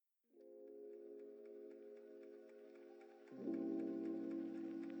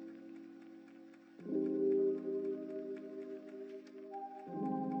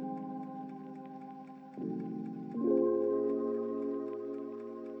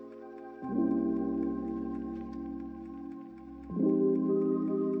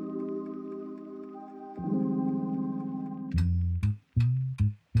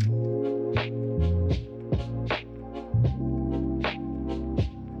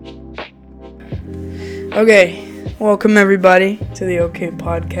Okay, welcome everybody to the OK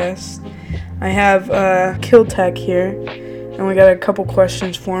Podcast. I have Killtak here, and we got a couple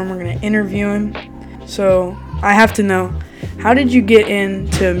questions for him. We're going to interview him. So, I have to know, how did you get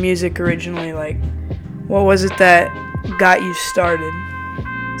into music originally? Like, what was it that got you started?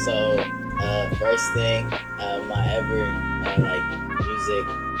 So, first thing, my ever, music,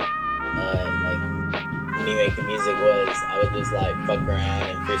 me making music was, I would just, fuck around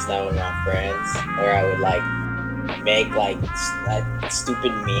and freestyle with my friends, or I would, make, that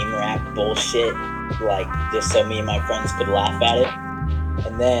stupid meme rap bullshit, just so me and my friends could laugh at it.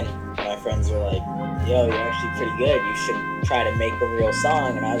 And then, my friends were like, yo, you're actually pretty good, you should try to make a real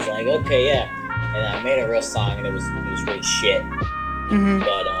song. And I was like, okay, yeah. And I made a real song, and it was really shit. Mm-hmm.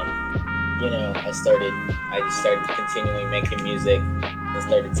 But I just started continuing making music and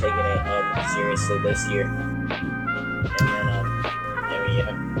started taking it seriously this year. And then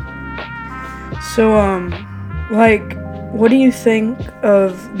yeah. So, what do you think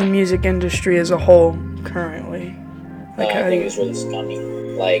of the music industry as a whole currently? I think it's really scummy.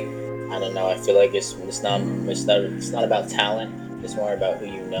 I don't know. I feel like it's not about talent. It's more about who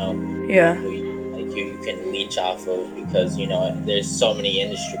you know. Yeah. Who you can leech off of, because there's so many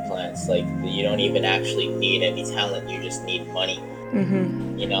industry plans. You don't even actually need any talent, you just need money.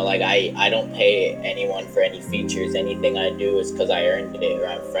 Mm-hmm. I don't pay anyone for any features. Anything I do is because I earned it, or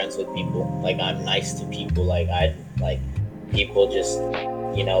I'm friends with people. I'm nice to people. People just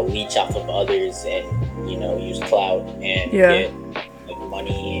leech off of others and use clout and get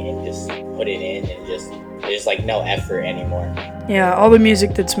money and just put it in, and there's no effort anymore. Yeah, all the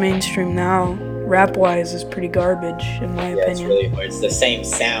music that's mainstream now, rap-wise, is pretty garbage, in my opinion. It's really hard. It's the same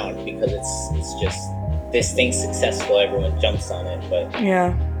sound because it's just, this thing's successful, everyone jumps on it. But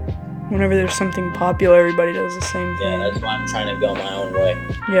yeah, whenever there's something popular, everybody does the same thing. Yeah, that's why I'm trying to go my own way.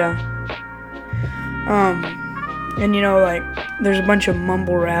 Yeah. And there's a bunch of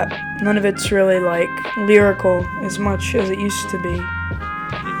mumble rap. None of it's really lyrical as much as it used to be.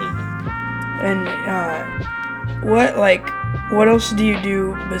 Mm-hmm. And what else do you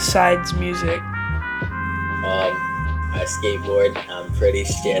do besides music? I skateboard. I'm pretty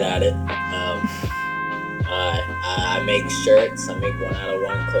shit at it. I make shirts. I make one out of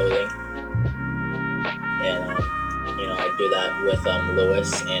one clothing, and I do that with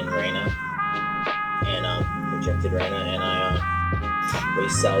Lewis and Raina, and Rejected Raina, and we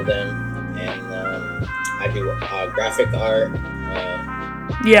sell them, and I do graphic art.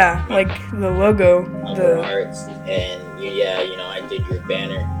 Yeah, the logo, the arts, and I did your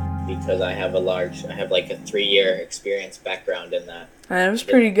banner because I have a 3-year experience background in that. That was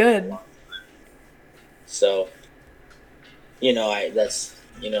pretty good. So, that's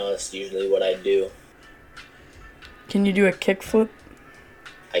usually what I do. Can you do a kickflip?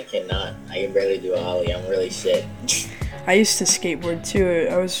 I cannot. I can barely do a ollie. I'm really shit. I used to skateboard too.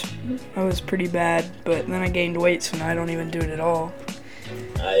 I was pretty bad, but then I gained weight, so now I don't even do it at all.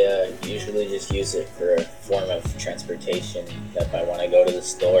 I usually just use it for a form of transportation. If I want to go to the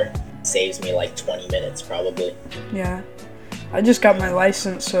store, it saves me 20 minutes probably. Yeah. I just got my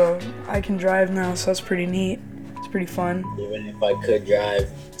license, so I can drive now, so that's pretty neat. It's pretty fun. Even if I could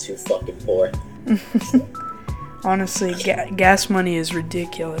drive, too fucking poor. Honestly, gas money is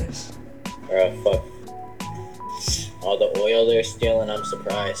ridiculous. Fuck. All the oil they're stealing, I'm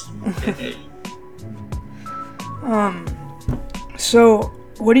surprised. So,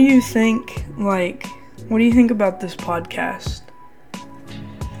 what do you think, what do you think about this podcast?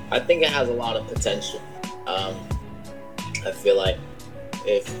 I think it has a lot of potential. I feel like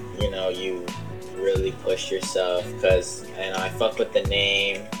if, you really push yourself, because, I fuck with the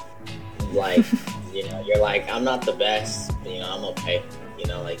name, you're I'm not the best, but, I'm okay. You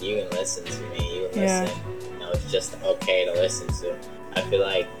can listen to me, you can listen, it's just okay to listen to. I feel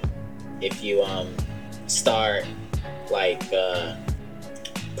like if you, start,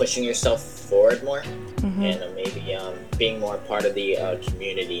 pushing yourself forward more, mm-hmm. and maybe being more part of the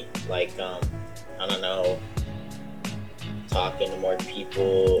community, I don't know, talking to more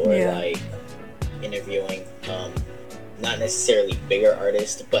people, or interviewing not necessarily bigger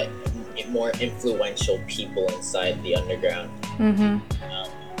artists, but more influential people inside the underground. Mm-hmm.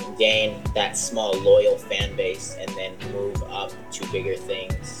 Gain that small loyal fan base, and then move up to bigger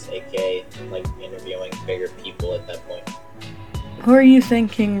things, aka interviewing bigger people at that point. Who are you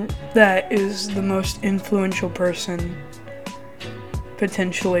thinking that is the most influential person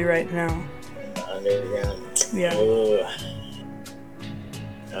potentially right now? In the underground? Yeah. Ooh.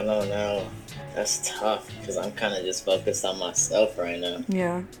 I don't know. That's tough, because I'm kind of just focused on myself right now.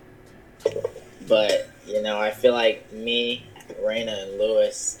 Yeah. But, I feel like me, Raina and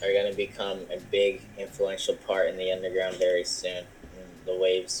Lewis are gonna become a big influential part in the underground very soon. And the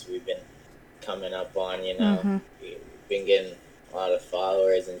waves we've been coming up on, Mm-hmm. we've been getting a lot of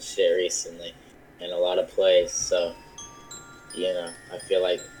followers and shit recently, and a lot of plays. So, I feel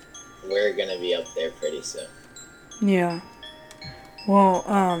like we're gonna be up there pretty soon. Yeah. Well,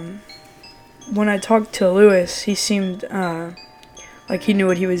 when I talked to Lewis, he seemed like he knew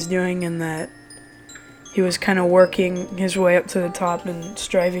what he was doing and that he was kind of working his way up to the top and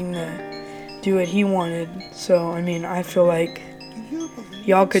striving to do what he wanted. So, I mean, I feel like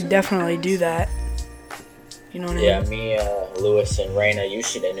y'all could definitely do that. You know what I mean? Me, Lewis, and Raina, you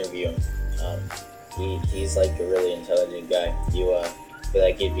should interview him. He's like a really intelligent guy. I feel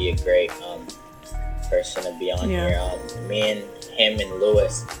like he'd be a great person to be on here. Me and him and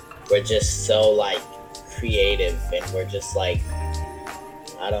Lewis, we're just so like creative, and we're just like,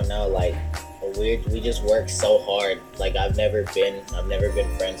 I don't know, like we just work so hard. Like I've never been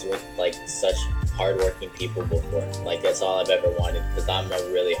friends with like such hardworking people before. Like that's all I've ever wanted, because I'm a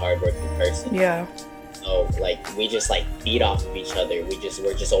really hardworking person. Yeah. So like we just like feed off of each other.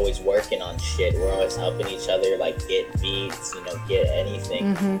 We're just always working on shit. We're always helping each other like get beats, get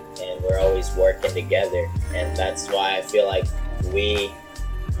anything. Mm-hmm. And we're always working together. And that's why I feel like we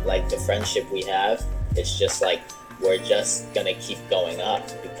like the friendship we have, it's just like we're just gonna keep going up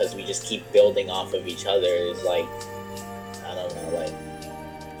because we just keep building off of each other. It's like, I don't know, like,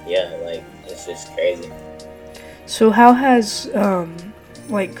 yeah, like it's just crazy. So how has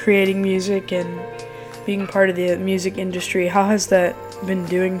like creating music and being part of the music industry, how has that been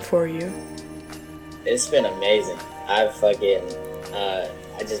doing for you? It's been amazing. I've fucking I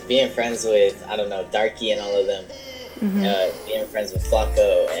just being friends with, I don't know, Darky and all of them. Mm-hmm. Being friends with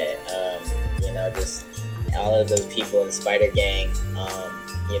Flacco and just all of those people in Spider Gang. I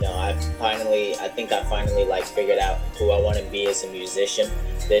think I finally like figured out who I want to be as a musician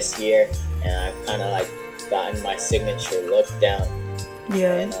this year, and I've kind of like gotten my signature look down.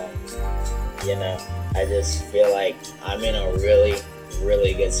 Yeah. And I just feel like I'm in a really,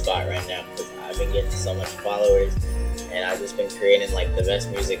 really good spot right now because I've been getting so much followers, and I've just been creating like the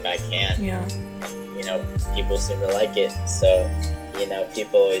best music I can. Yeah. And, people seem to like it. So,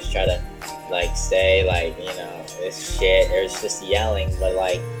 people always try to like say like, it's shit or it's just yelling, but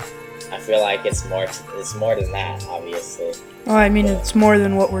like I feel like it's more than that, obviously. Oh, I mean, it's more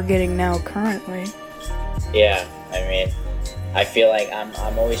than what we're getting now currently. Yeah, I mean, I feel like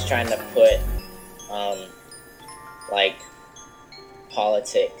I'm always trying to put like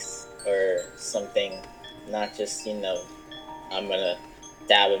politics or something, not just I'm gonna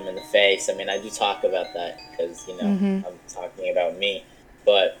stab him in the face. I mean, I do talk about that because Mm-hmm. I'm talking about me,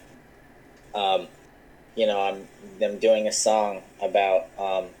 but I'm doing a song about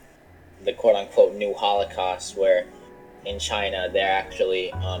the quote unquote new Holocaust, where in China they're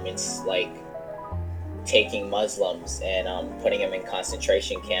actually it's like taking Muslims and putting them in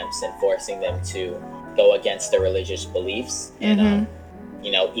concentration camps and forcing them to go against their religious beliefs and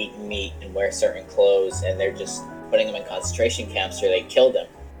eat meat and wear certain clothes, and they're just putting them in concentration camps or they kill them.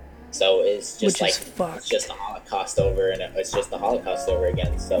 So it's just it's just the Holocaust over, and it's just the Holocaust over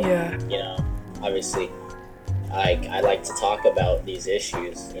again. So yeah. Obviously I like to talk about these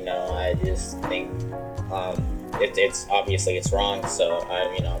issues. I just think it's obviously it's wrong, so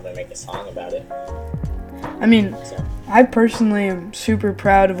I'm gonna make a song about it. I mean, I personally am super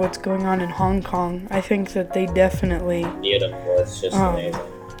proud of what's going on in Hong Kong. I think that they definitely beautiful. It's just amazing.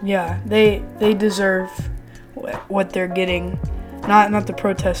 Yeah, they deserve what they're getting. Not the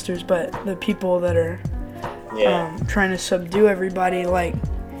protesters, but the people that are trying to subdue everybody. Like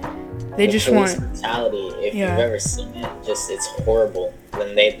they just want brutality. If you've ever seen it, it's horrible.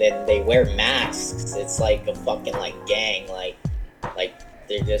 Then they wear masks. It's like a fucking like gang. Like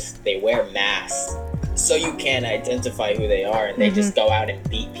they wear masks so you can't identify who they are, and they just go out and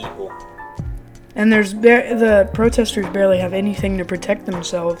beat people. And the protesters barely have anything to protect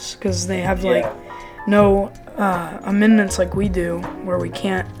themselves because they have no amendments like we do, where we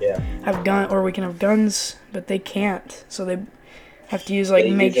can't have we can have guns, but they can't. So they have to use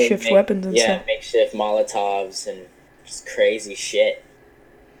like makeshift weapons and stuff. Yeah, makeshift Molotovs and just crazy shit.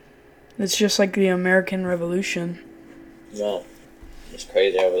 It's just like the American Revolution. No, it's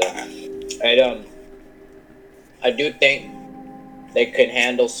crazy over there. I do think they could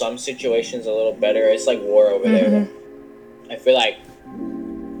handle some situations a little better. It's like war over there. I feel like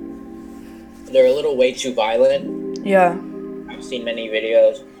they're a little way too violent. Yeah. I've seen many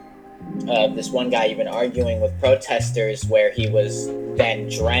videos of this one guy even arguing with protesters where he was then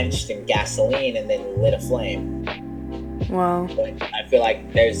drenched in gasoline and then lit a flame. Wow. But I feel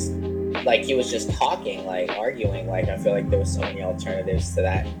like there's like he was just talking, like arguing. Like I feel like there was so many alternatives to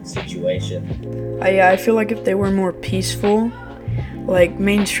that situation. I feel like if they were more peaceful, like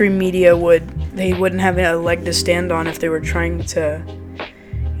mainstream media they wouldn't have a leg to stand on if they were trying to,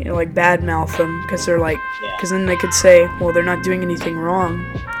 like badmouth them, because they're like, because then they could say, well, they're not doing anything wrong,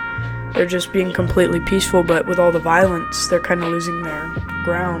 they're just being completely peaceful. But with all the violence, they're kind of losing their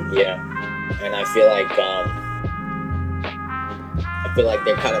ground. Yeah, and I feel like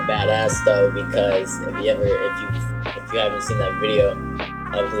they're kind of badass though, because if you haven't seen that video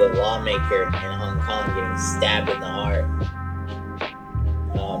of the lawmaker in Hong Kong getting stabbed in the heart,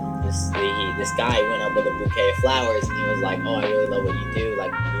 this guy went up with a bouquet of flowers and he was like, oh, I really love what you do,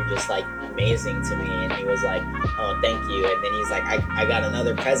 like you're just like amazing to me. And he was like, oh, thank you. And then he's like, I got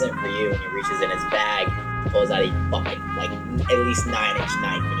another present for you. And he reaches in his bag, pulls out a fucking like at least 9-inch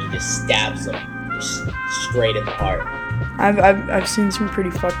knife, and he just stabs him just straight in the heart. I've seen some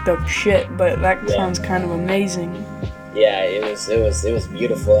pretty fucked up shit, but that sounds kind of amazing. Yeah, it was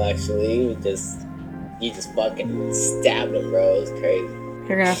beautiful actually. He just fucking stabbed him, bro. It was crazy.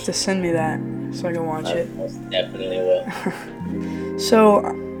 You're gonna have to send me that so I can watch it. Most definitely will. So,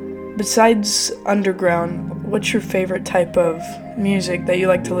 besides underground, what's your favorite type of music that you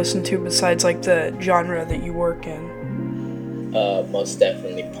like to listen to besides like the genre that you work in? Most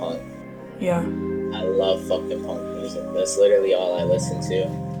definitely punk. Yeah. I love fucking punk music. That's literally all I listen to.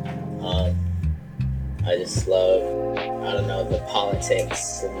 I just love, I don't know, the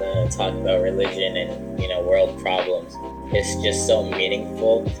politics and the talk about religion and, world problems. It's just so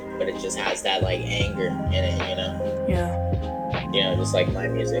meaningful, but it just has that, like, anger in it, Yeah. Just like my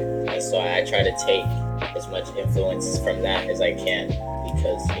music. And so I try to take as much influence from that as I can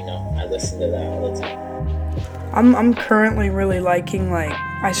because, I listen to that all the time. I'm currently really liking, like,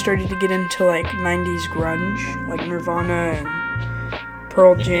 I started to get into, like, 90s grunge, like Nirvana and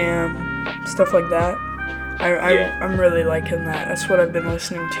Pearl Jam, stuff like that. I'm really liking that. That's what I've been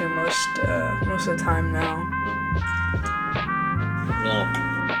listening to most of the time now.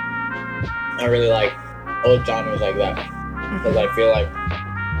 I really like old genres like that because I feel like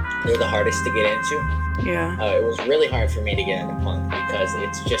they're the hardest to get into. Yeah. It was really hard for me to get into punk because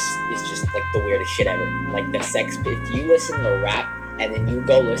it's just like the weirdest shit ever. Like the Sex Pistols. If you listen to rap and then you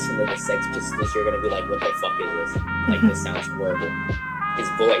go listen to the Sex Pistols, you're gonna be like, what the fuck is this? Like this sounds horrible. His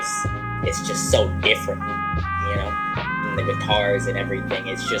voice, it's just so different, and the guitars and everything,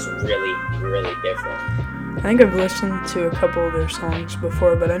 it's just really, really different. I think I've listened to a couple of their songs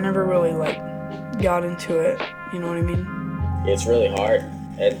before, but I never really, got into it, you know what I mean? It's really hard.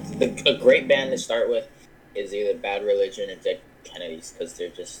 A great band to start with is either Bad Religion or Dead Kennedys,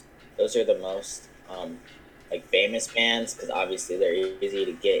 because those are the most, famous bands, because obviously they're easy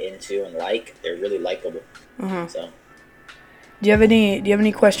to get into and they're really likable, so... Do you have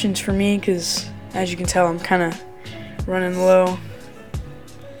any questions for me? Because as you can tell, I'm kind of running low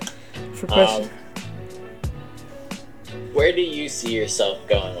for questions. Where do you see yourself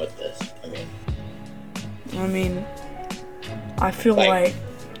going with this? I feel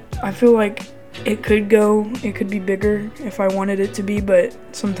like it could be bigger if I wanted it to be, but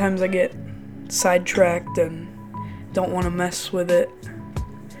sometimes I get sidetracked and don't want to mess with it,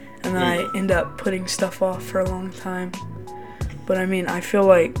 and then I end up putting stuff off for a long time. But I feel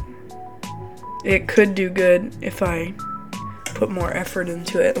like it could do good if I put more effort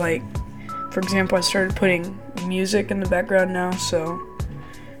into it. Like, for example, I started putting music in the background now, so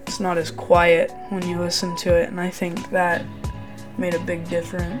it's not as quiet when you listen to it, and I think that made a big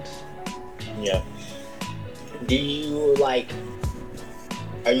difference. Yeah. Do you,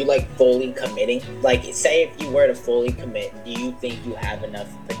 are you, fully committing? Like, say if you were to fully commit, do you think you have enough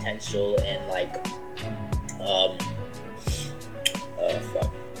potential and,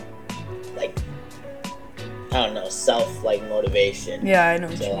 I don't know, motivation. Yeah, I know.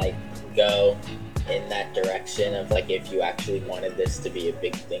 To go in that direction of if you actually wanted this to be a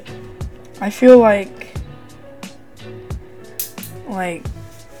big thing. I feel like I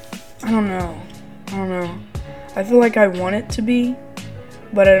don't know. I feel like I want it to be,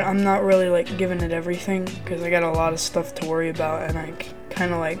 but I'm not really giving it everything because I got a lot of stuff to worry about, and I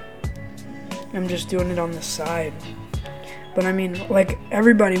kind of I'm just doing it on the side. But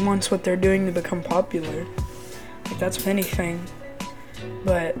everybody wants what they're doing to become popular. That's with anything.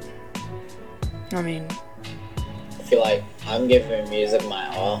 But, I feel like I'm giving music my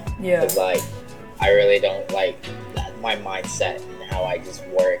all. Yeah. Because, I really don't my mindset and how I just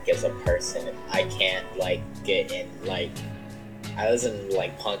work as a person. I can't, get in, I listen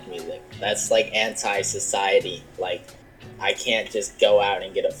to, punk music. That's, anti-society. I can't just go out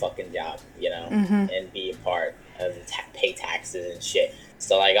and get a fucking job, and be a part of pay taxes and shit.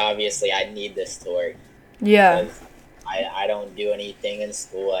 So like obviously I need this to work. Yeah. Because I don't do anything in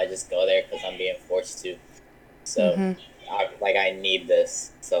school. I just go there because I'm being forced to. So Mhm. I need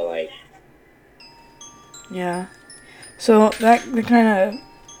this. So like Yeah. So that kind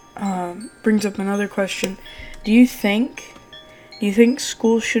of brings up another question. Do you think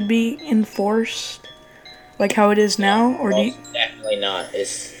school should be enforced like how it is no, now, or do you? most definitely not.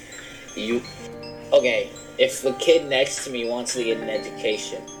 It's you. Okay, if the kid next to me wants to get an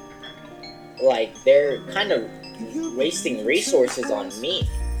education, like they're kind of wasting resources on me.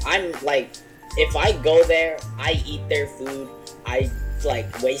 I'm like, if I go there, I eat their food, I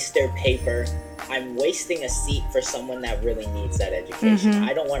like waste their paper. I'm wasting a seat for someone that really needs that education. Mhm.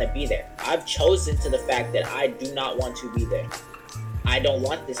 I don't want to be there. I've chosen to the fact that I do not want to be there. I don't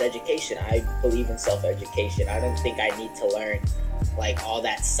want this education. I believe in self-education. I don't think I need to learn like all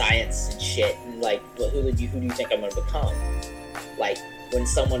that science and shit. And like, well, who do you think I'm gonna become? Like, when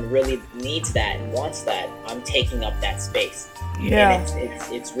someone really needs that and wants that, I'm taking up that space. Yeah.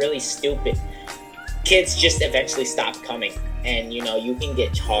 And it's really stupid. Kids just eventually stop coming, and you can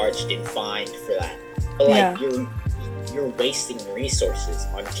get charged and fined for that. But like you're wasting resources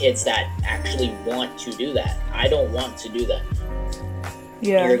on kids that actually want to do that. I don't want to do that.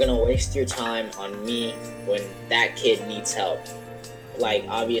 Yeah. You're gonna waste your time on me when that kid needs help. Like,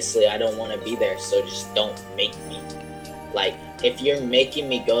 obviously I don't want to be there, so just don't make me. Like, if you're making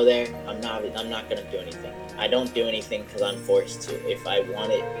me go there, I'm not gonna do anything. I don't do anything because I'm forced to. If I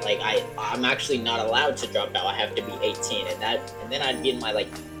want it, like I'm actually not allowed to drop out. I have to be 18, and then I'd be in my like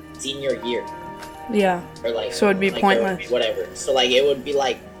senior year. Yeah. Or like, so it'd be like, pointless. Whatever. So like it would be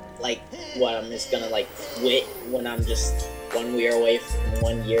like what, I'm just gonna like quit when I'm just 1 year away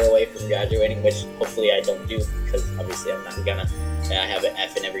from graduating, which hopefully I don't do, because obviously I'm not gonna. I have an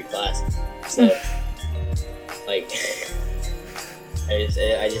F in every class. So like. It's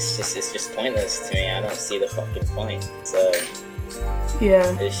just pointless to me. I don't see the fucking point. So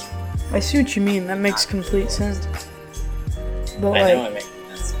yeah, I see what you mean. That makes complete sense. But I know it makes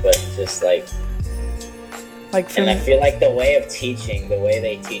sense, but just like and I feel like the way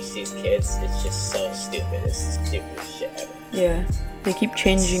they teach these kids, it's just so stupid. It's the stupidest shit ever. Yeah, they keep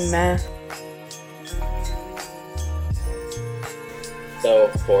changing math. So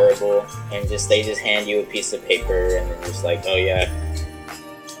horrible, and they just hand you a piece of paper and then just like, oh yeah,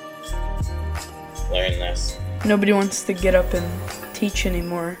 learn this. Nobody wants to get up and teach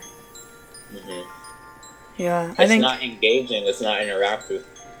anymore. Yeah, I think it's not engaging. It's not interactive.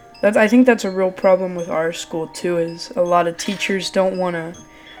 I think that's a real problem with our school too. Is a lot of teachers don't want to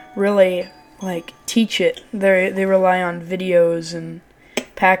really like teach it. They rely on videos and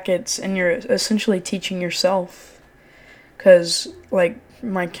packets, and you're essentially teaching yourself. Because, like,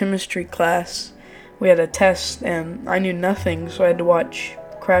 my chemistry class, we had a test, and I knew nothing, so I had to watch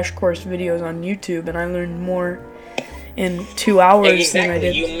crash course videos on YouTube, and I learned more in 2 hours than I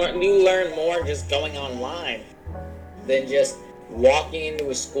did. You learn more just going online than just walking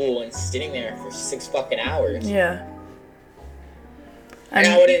into a school and sitting there for 6 fucking hours. Yeah. And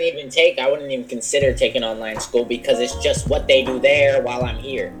I wouldn't even consider taking online school, because it's just what they do there while I'm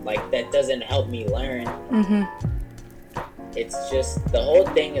here. Like, that doesn't help me learn. It's just, the whole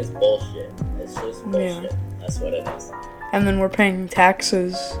thing is bullshit. It's just bullshit. Yeah. That's what it is. And then we're paying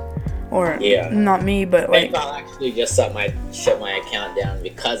taxes, or not me, but like I'll actually just shut my account down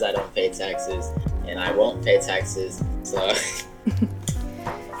because I don't pay taxes, and I won't pay taxes. So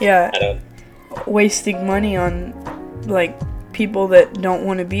yeah, I don't wasting money on like people that don't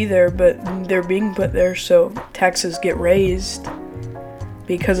want to be there, but they're being put there, so taxes get raised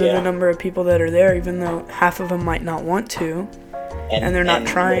because of the number of people that are there, even though half of them might not want to, and they're not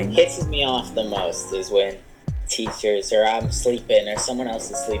trying. What pisses me off the most is when teachers, or I'm sleeping, or someone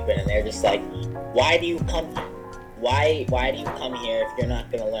else is sleeping, and they're just like, why do you come here? Why do you come here if you're not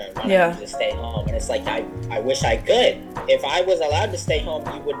going to learn? Why don't you just stay home? And it's like, I wish I could. If I was allowed to stay home,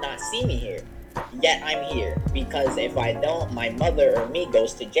 you would not see me here. Yet I'm here, because if I don't, my mother or me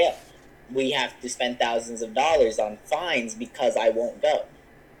goes to jail. We have to spend thousands of dollars on fines because I won't go.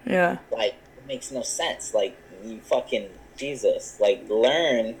 Yeah. Like, it makes no sense. Like, you fucking, Jesus. Like,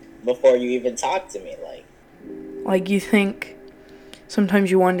 learn before you even talk to me. Like, you think, sometimes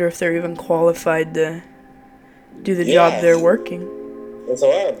you wonder if they're even qualified to do the job they're working. It's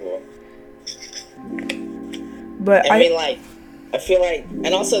horrible. But I mean, like, I feel like, and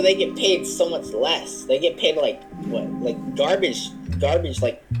also they get paid so much less. They get paid like garbage,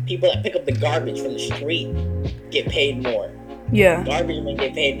 like people that pick up the garbage from the street get paid more. Yeah. Garbage men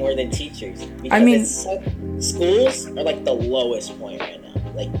get paid more than teachers. Because schools are like the lowest point right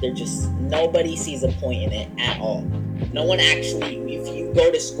now. Like, they're just, nobody sees a point in it at all. No one actually, if you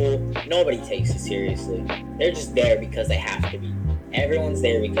go to school, nobody takes you seriously. They're just there because they have to be. Everyone's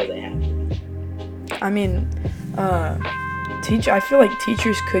there because they have to be. I mean, I feel like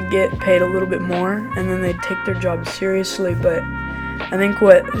teachers could get paid a little bit more, and then they'd take their job seriously, but I think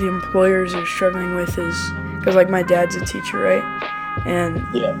what the employers are struggling with is, because like my dad's a teacher, right?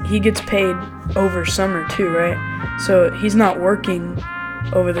 And he gets paid over summer too, right? So he's not working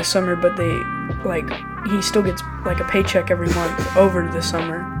over the summer, but he still gets like a paycheck every month over the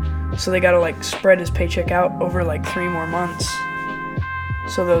summer. So they gotta like spread his paycheck out over like 3 more months.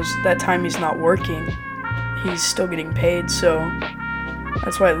 So that time he's not working, he's still getting paid. So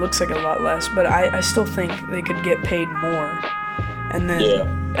that's why it looks like a lot less. But I still think they could get paid more, and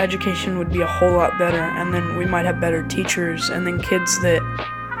then education would be a whole lot better. And then we might have better teachers, and then kids that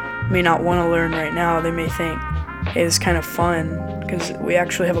may not want to learn right now, they may think, hey, it's kind of fun because we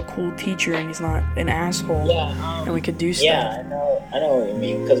actually have a cool teacher and he's not an asshole, and we could do stuff. Yeah, I know what you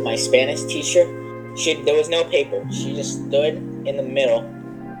mean. Because my Spanish teacher, there was no paper. She just stood in the middle,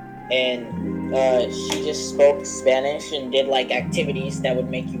 and she just spoke Spanish and did like activities that would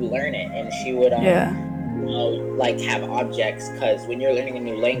make you learn it. And she would like have objects, because when you're learning a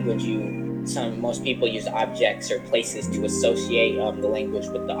new language, most people use objects or places to associate the language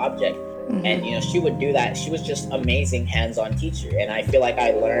with the object. Mm-hmm. And she would do that. She was just amazing hands-on teacher, and I feel like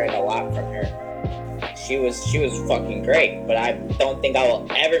I learned a lot from her. She was fucking great, but I don't think I will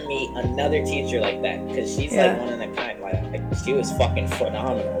ever meet another teacher like that, because she's like one in a kind. Like she was fucking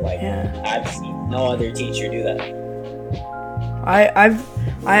phenomenal. Like I've seen no other teacher do that. I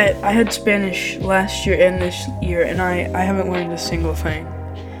had Spanish last year and this year, and I haven't learned a single thing.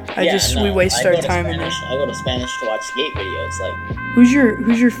 We waste our time in there. I go to Spanish to watch skate videos. Like, who's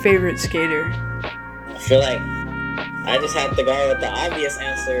your favorite skater? I feel like I just had to go with the obvious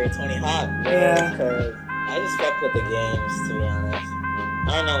answer, Tony Hawk, bro. Yeah. Because I just fuck with the games, to be honest.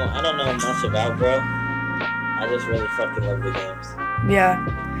 I don't know much about, bro. I just really fucking love the games. Yeah.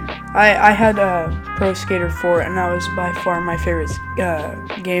 I had Pro Skater 4, and that was by far my favorite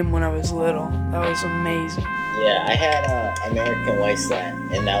game when I was little. That was amazing. Yeah, I had American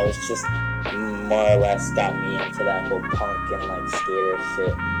Wasteland, and that was just more or less got me into that whole punk and like skater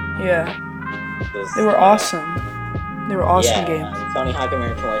shit. Yeah. They were awesome. They were awesome games. Tony Hawk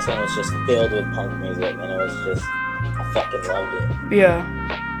American Wasteland was just filled with punk music, and it was just, I fucking loved it.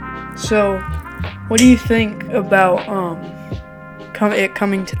 Yeah. So, what do you think about it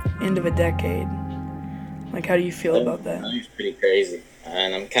coming to the end of a decade? Like, how do you feel about that? It's pretty crazy.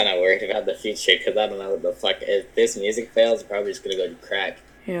 And I'm kind of worried about the future, because I don't know what the fuck. If this music fails, I'm probably just going to go to crack.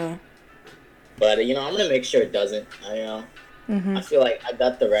 Yeah. But, I'm going to make sure it doesn't. I feel like I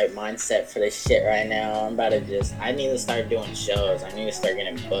got the right mindset for this shit right now. I need to start doing shows. I need to start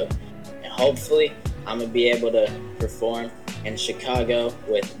getting booked. And hopefully, I'm going to be able to perform in Chicago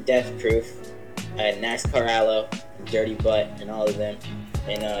with Death Proof, NASCAR Allo, Dirty Butt, and all of them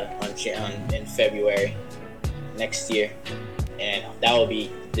in February next year. And that will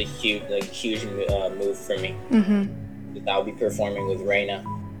be the huge move for me. Mm-hmm. I'll be performing with Reina,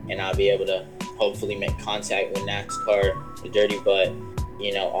 and I'll be able to hopefully make contact with NASCAR, the Dirty Butt,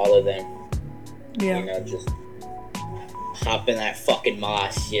 all of them. Yeah. Just hop in that fucking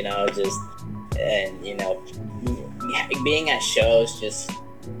mosh, being at shows just,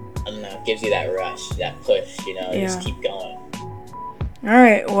 I don't know, gives you that rush, that push, just keep going. All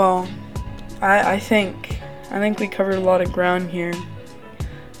right, well, I think we covered a lot of ground here.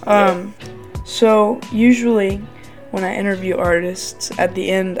 So usually when I interview artists, at the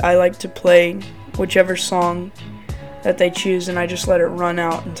end I like to play whichever song that they choose, and I just let it run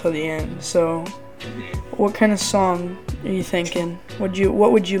out until the end. So what kind of song are you thinking?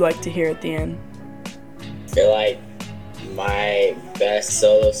 What would you like to hear at the end? I feel like my best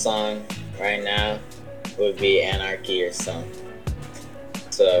solo song right now would be Anarchy or something.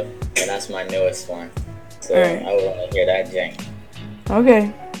 So, and that's my newest one. So right. I would want to hear that jank.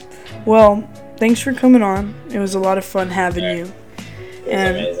 Okay. Well, thanks for coming on. It was a lot of fun having you.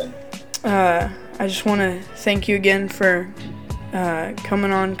 It was amazing. I just want to thank you again for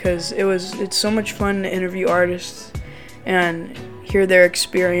coming on, because it's so much fun to interview artists and hear their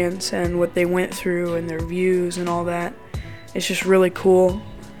experience and what they went through and their views and all that. It's just really cool.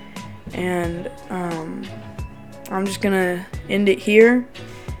 And I'm just going to end it here.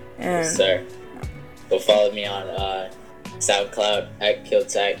 And yes, sir. Go follow me on SoundCloud at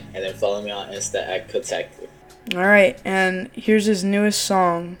Killtak, and then follow me on Insta at Killtak. All right, and here's his newest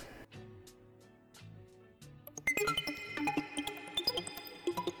song.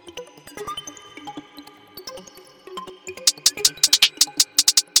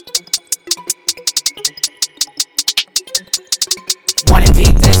 Wanted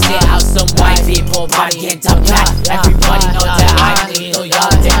some white people body get dumped back. Everybody knows that I'm legal, y'all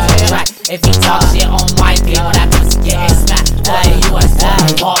different track. If he talk shit on my people, that pussy getting smacked. Hey, US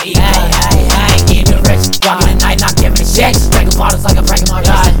all ego. I ain't getting rich, walking at night, not giving a shit. Breaking bottles like a breaking my